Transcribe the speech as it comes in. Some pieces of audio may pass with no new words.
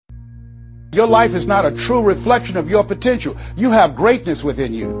Your life is not a true reflection of your potential. You have greatness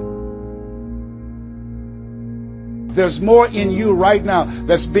within you. There's more in you right now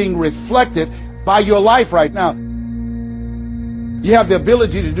that's being reflected by your life right now. You have the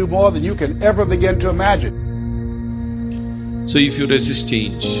ability to do more than you can ever begin to imagine. So if you resist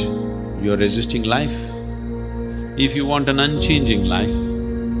change, you're resisting life. If you want an unchanging life,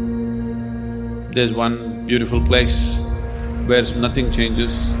 there's one beautiful place where nothing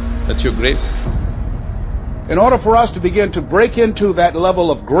changes, that's your grave. In order for us to begin to break into that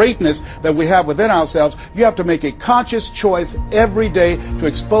level of greatness that we have within ourselves, you have to make a conscious choice every day to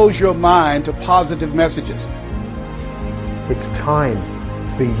expose your mind to positive messages. It's time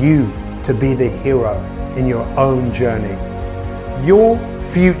for you to be the hero in your own journey. Your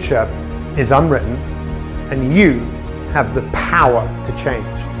future is unwritten, and you have the power to change.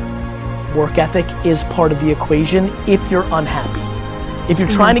 Work ethic is part of the equation if you're unhappy. If you're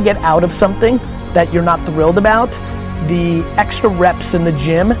trying to get out of something that you're not thrilled about, the extra reps in the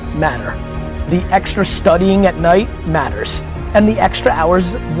gym matter. The extra studying at night matters. And the extra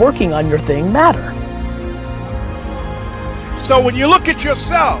hours working on your thing matter. So when you look at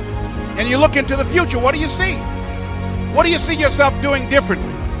yourself and you look into the future, what do you see? What do you see yourself doing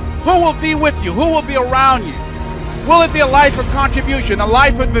differently? Who will be with you? Who will be around you? Will it be a life of contribution, a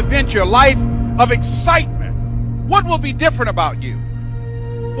life of adventure, a life of excitement? What will be different about you?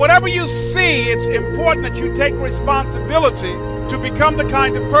 Whatever you see, it's important that you take responsibility to become the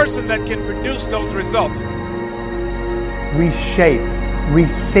kind of person that can produce those results. Reshape,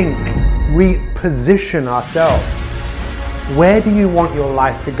 rethink, reposition ourselves. Where do you want your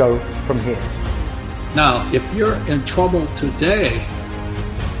life to go from here? Now, if you're in trouble today,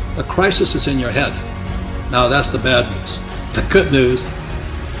 the crisis is in your head. Now, that's the bad news. The good news,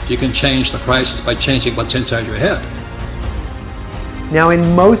 you can change the crisis by changing what's inside your head. Now,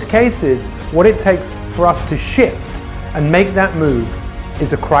 in most cases, what it takes for us to shift and make that move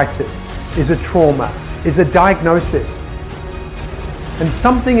is a crisis, is a trauma, is a diagnosis. And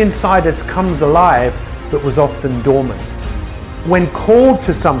something inside us comes alive that was often dormant. When called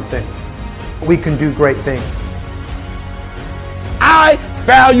to something, we can do great things. I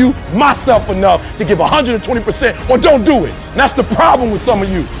value myself enough to give 120% or don't do it. And that's the problem with some of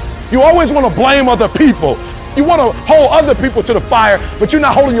you. You always want to blame other people. You want to hold other people to the fire, but you're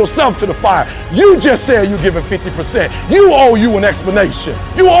not holding yourself to the fire. You just said you're giving 50%. You owe you an explanation.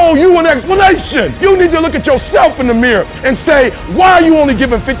 You owe you an explanation. You need to look at yourself in the mirror and say, why are you only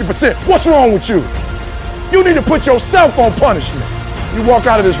giving 50%? What's wrong with you? You need to put yourself on punishment. You walk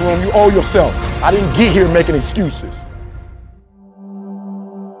out of this room, you owe yourself. I didn't get here making excuses.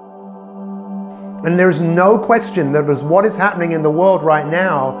 And there's no question that what is happening in the world right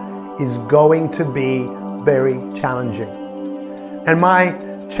now is going to be very challenging. And my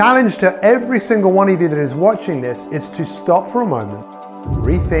challenge to every single one of you that is watching this is to stop for a moment,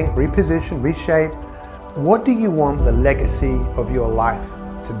 rethink, reposition, reshape. What do you want the legacy of your life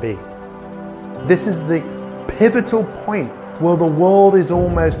to be? This is the pivotal point where the world is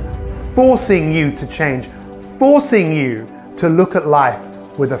almost forcing you to change, forcing you to look at life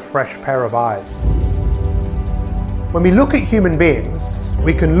with a fresh pair of eyes. When we look at human beings,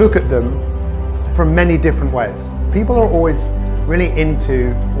 we can look at them from many different ways. People are always really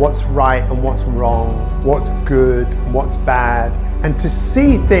into what's right and what's wrong, what's good, what's bad, and to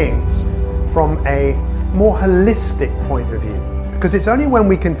see things from a more holistic point of view. Because it's only when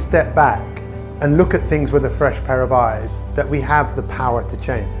we can step back and look at things with a fresh pair of eyes that we have the power to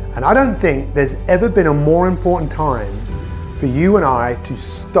change. And I don't think there's ever been a more important time for you and I to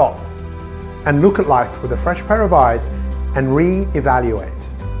stop and look at life with a fresh pair of eyes and re-evaluate.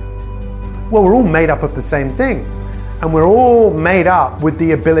 Well, we're all made up of the same thing, and we're all made up with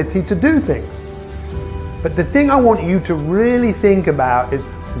the ability to do things. But the thing I want you to really think about is,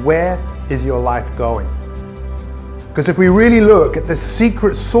 where is your life going? Because if we really look at the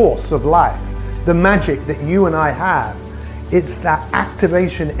secret source of life, the magic that you and I have, it's that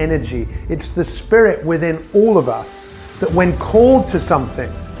activation energy, it's the spirit within all of us that when called to something,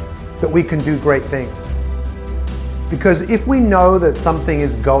 that we can do great things. Because if we know that something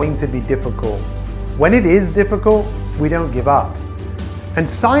is going to be difficult, when it is difficult, we don't give up. And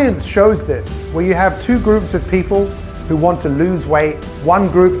science shows this, where you have two groups of people who want to lose weight, one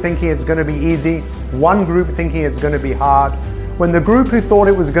group thinking it's going to be easy, one group thinking it's going to be hard. When the group who thought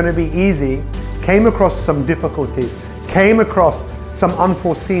it was going to be easy came across some difficulties, came across some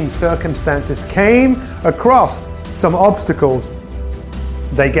unforeseen circumstances, came across some obstacles,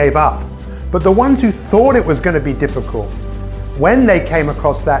 they gave up. But the ones who thought it was going to be difficult, when they came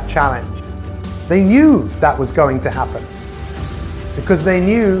across that challenge, they knew that was going to happen. because they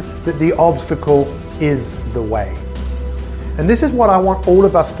knew that the obstacle is the way. And this is what I want all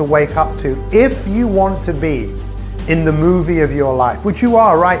of us to wake up to. If you want to be in the movie of your life, which you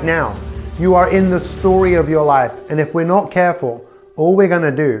are right now, you are in the story of your life. And if we're not careful, all we're going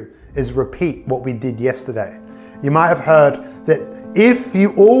to do is repeat what we did yesterday. You might have heard that if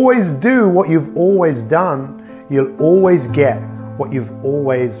you always do what you've always done, you'll always get what you've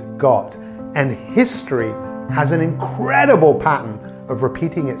always got. And history has an incredible pattern of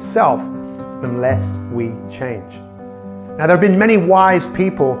repeating itself unless we change. Now, there have been many wise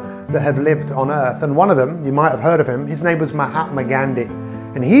people that have lived on earth, and one of them, you might have heard of him, his name was Mahatma Gandhi.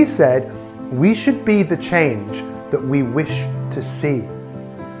 And he said, we should be the change that we wish to see.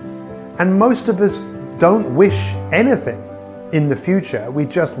 And most of us don't wish anything in the future. We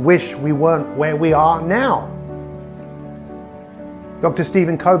just wish we weren't where we are now. Dr.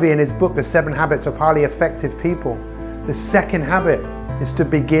 Stephen Covey, in his book, The 7 Habits of Highly Effective People, the second habit is to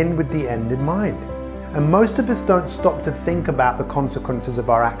begin with the end in mind. And most of us don't stop to think about the consequences of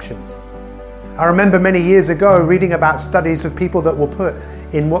our actions. I remember many years ago reading about studies of people that were put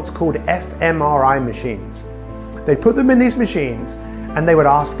in what's called fMRI machines. They'd put them in these machines and they would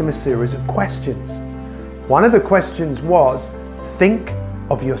ask them a series of questions. One of the questions was, think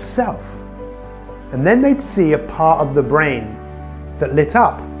of yourself. And then they'd see a part of the brain that lit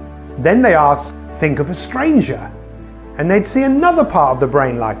up. Then they asked, think of a stranger. And they'd see another part of the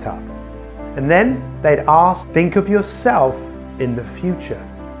brain light up. And then they'd ask, think of yourself in the future.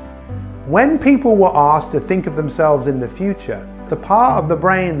 When people were asked to think of themselves in the future, the part of the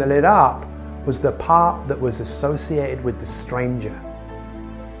brain that lit up was the part that was associated with the stranger.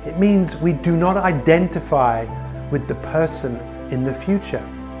 It means we do not identify with the person in the future.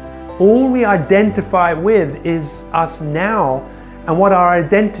 All we identify with is us now, and what our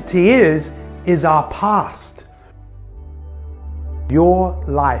identity is our past. Your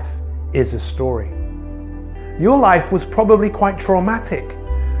life is a story. Your life was probably quite traumatic.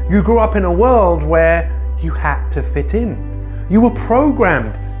 You grew up in a world where you had to fit in. You were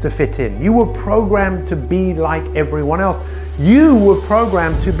programmed to fit in. You were programmed to be like everyone else. You were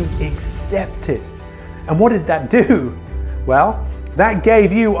programmed to be accepted. And what did that do? Well, that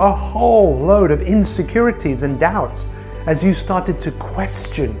gave you a whole load of insecurities and doubts as you started to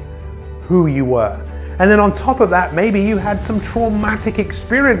question who you were. And then on top of that, maybe you had some traumatic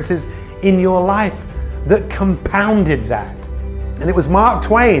experiences in your life that compounded that. And it was Mark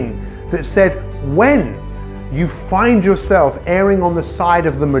Twain that said, when you find yourself erring on the side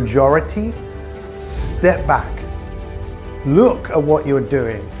of the majority, step back, look at what you're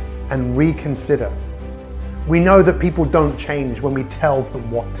doing and reconsider. We know that people don't change when we tell them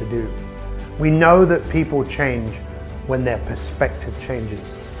what to do. We know that people change when their perspective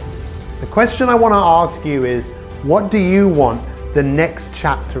changes. The question I want to ask you is, what do you want the next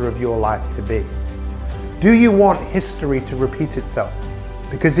chapter of your life to be? Do you want history to repeat itself?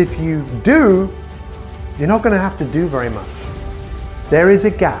 Because if you do, you're not going to have to do very much. There is a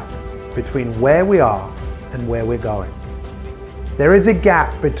gap between where we are and where we're going. There is a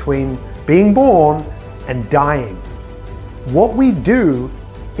gap between being born and dying. What we do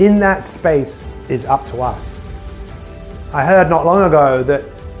in that space is up to us. I heard not long ago that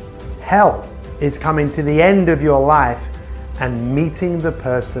hell is coming to the end of your life and meeting the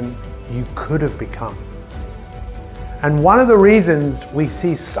person you could have become. And one of the reasons we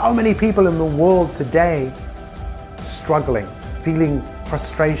see so many people in the world today struggling, feeling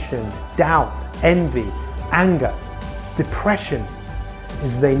frustration, doubt, envy, anger, depression,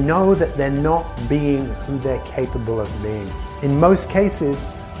 is they know that they're not being who they're capable of being. In most cases,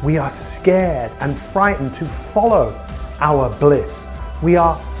 we are scared and frightened to follow our bliss. We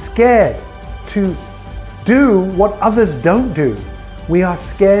are scared to do what others don't do. We are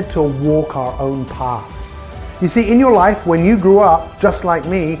scared to walk our own path. You see, in your life, when you grew up, just like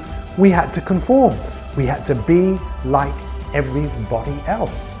me, we had to conform. We had to be like everybody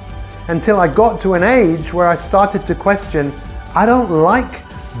else. Until I got to an age where I started to question, I don't like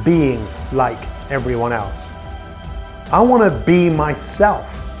being like everyone else. I want to be myself.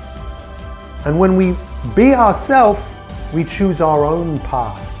 And when we be ourselves, we choose our own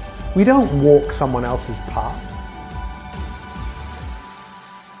path. We don't walk someone else's path.